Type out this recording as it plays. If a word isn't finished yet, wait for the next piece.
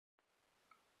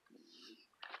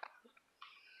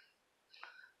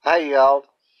Hi y'all,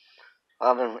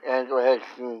 I'm Andrew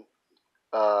Hexton.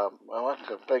 I want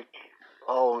to thank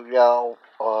all y'all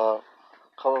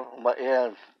coming from my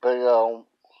end video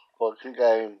for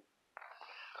today.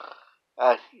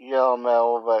 As y'all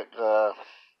know that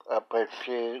I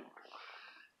appreciate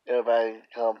everybody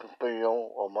coming to video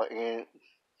on my end.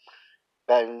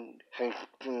 Ben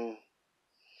Hexton,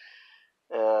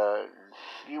 uh,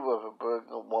 she was a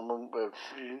brilliant woman, but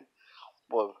she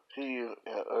was here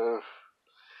on Earth.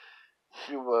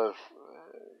 She was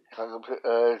coming to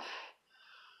Earth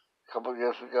a couple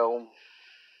years ago.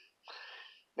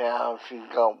 Now she's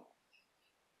gone.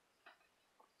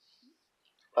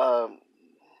 Um,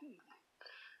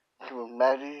 she was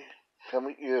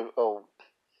 97 years old,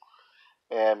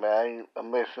 and I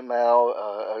miss her now.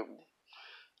 I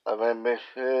really miss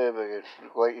her because she's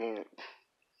great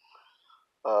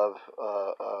of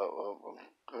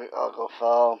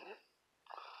Arkansas.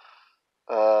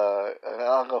 In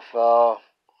Arkansas,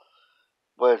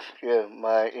 which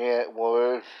my aunt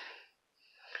was.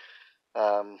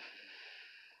 Um,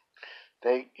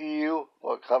 Thank you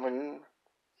for coming,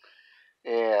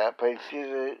 and I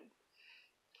appreciate it.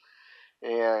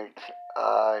 And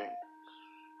I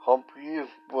hope you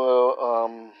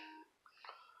will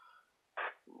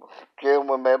still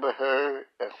remember her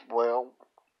as well.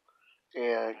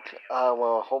 And I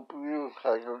will hope you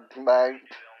have a good night,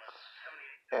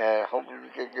 and hope you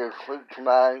get good sleep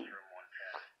tonight.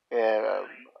 And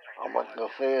I'm like to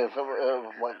say some of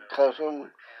my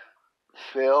cousin,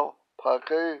 Phil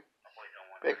Parker.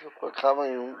 Thank you for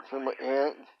coming to my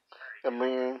aunt and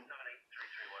me.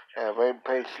 And very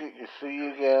patient to see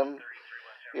you again.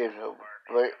 It's a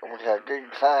great, we had a good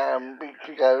time being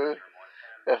together.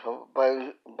 That's a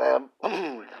very, bad,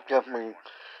 definitely,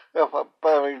 that's a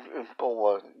very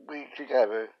important being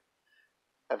together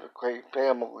as a great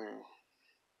family.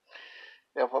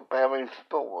 That's a very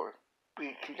important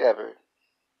be together.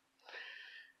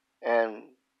 And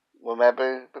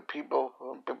remember the people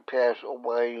who have been passed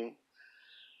away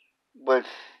with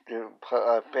the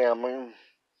family.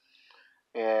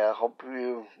 And I hope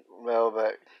you know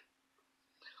that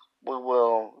we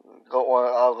will go on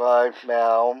our lives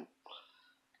now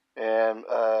and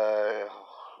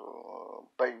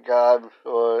thank God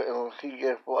for He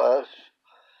gets for us.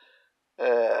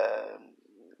 Uh,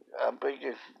 I think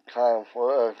it's time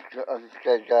for us to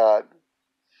understand God.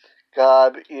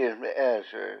 God is the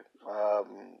answer.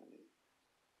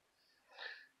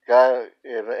 God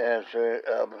is the answer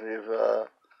of His. Uh,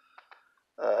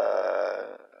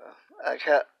 I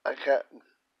can't. I can't.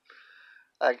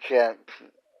 I can't.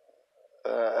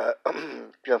 Uh,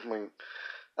 definitely.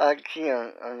 I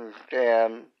can't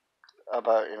understand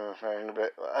about anything,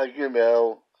 but I do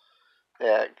know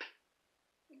that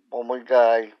when we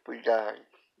die, we die.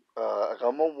 I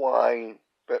don't know why,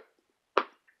 but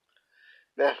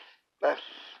that's that's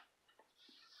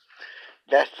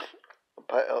that's a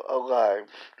part of our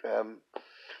lives.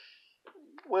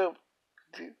 Well,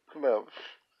 who knows?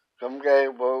 Someday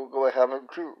we'll go to heaven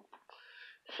too.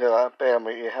 So our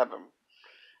family in heaven,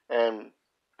 and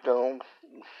so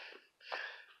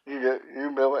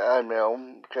you know I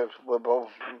know because we both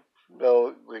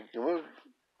know we do.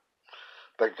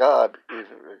 But God is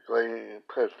a great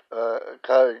person.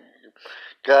 God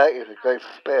is a great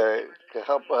spirit to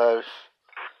help us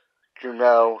to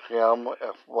know Him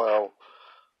as well.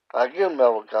 I do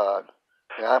know God,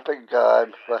 and I thank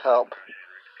God for help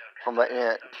from my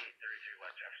aunt.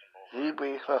 He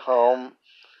brings her home.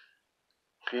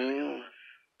 She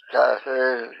got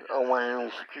her own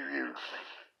excuse.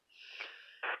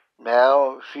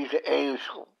 Now she's an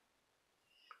angel.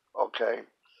 Okay?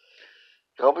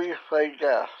 Don't be afraid of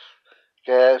death.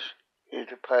 Death is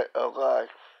a part of life.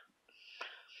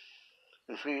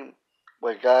 You see,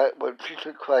 when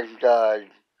Jesus Christ died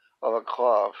on the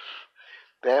cross,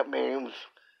 that means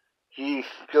He's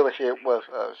still here with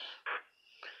us.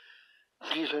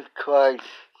 Jesus Christ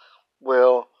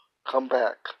will come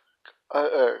back on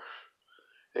earth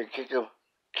and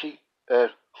keep us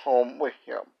home with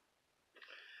Him.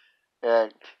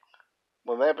 And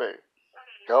remember,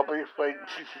 don't be afraid of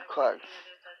Jesus Christ.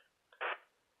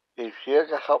 He's here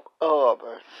to help all of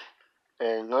us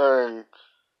and learn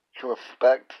to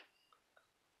respect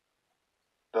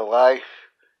the life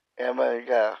and the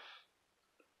death.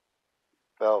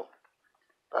 So,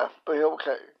 that's be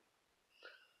okay.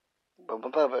 But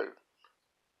remember,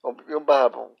 open your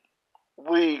Bible,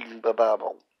 read the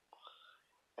Bible,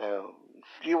 and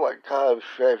see what God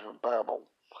says in the Bible.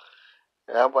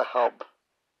 And that will help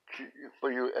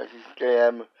for you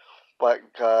understand what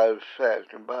God says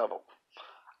in the Bible.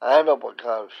 I know what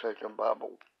God says in the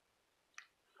Bible.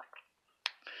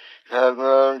 I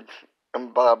learned in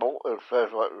the Bible, it says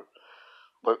what,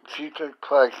 but Jesus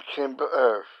Christ came to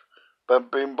earth by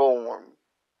being born.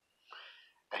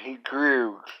 And he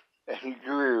grew, and he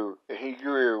grew, and he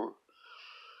grew,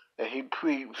 and he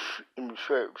preached in the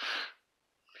church.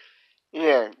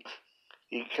 And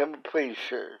he became a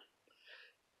preacher.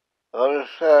 All of a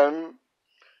sudden,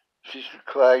 Jesus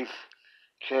Christ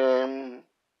came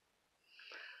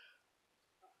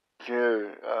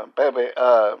to,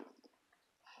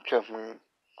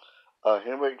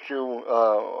 he went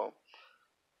to,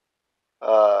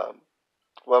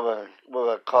 what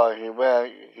I call it,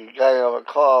 he got on the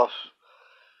cross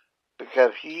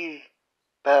because he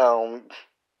found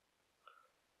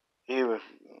he was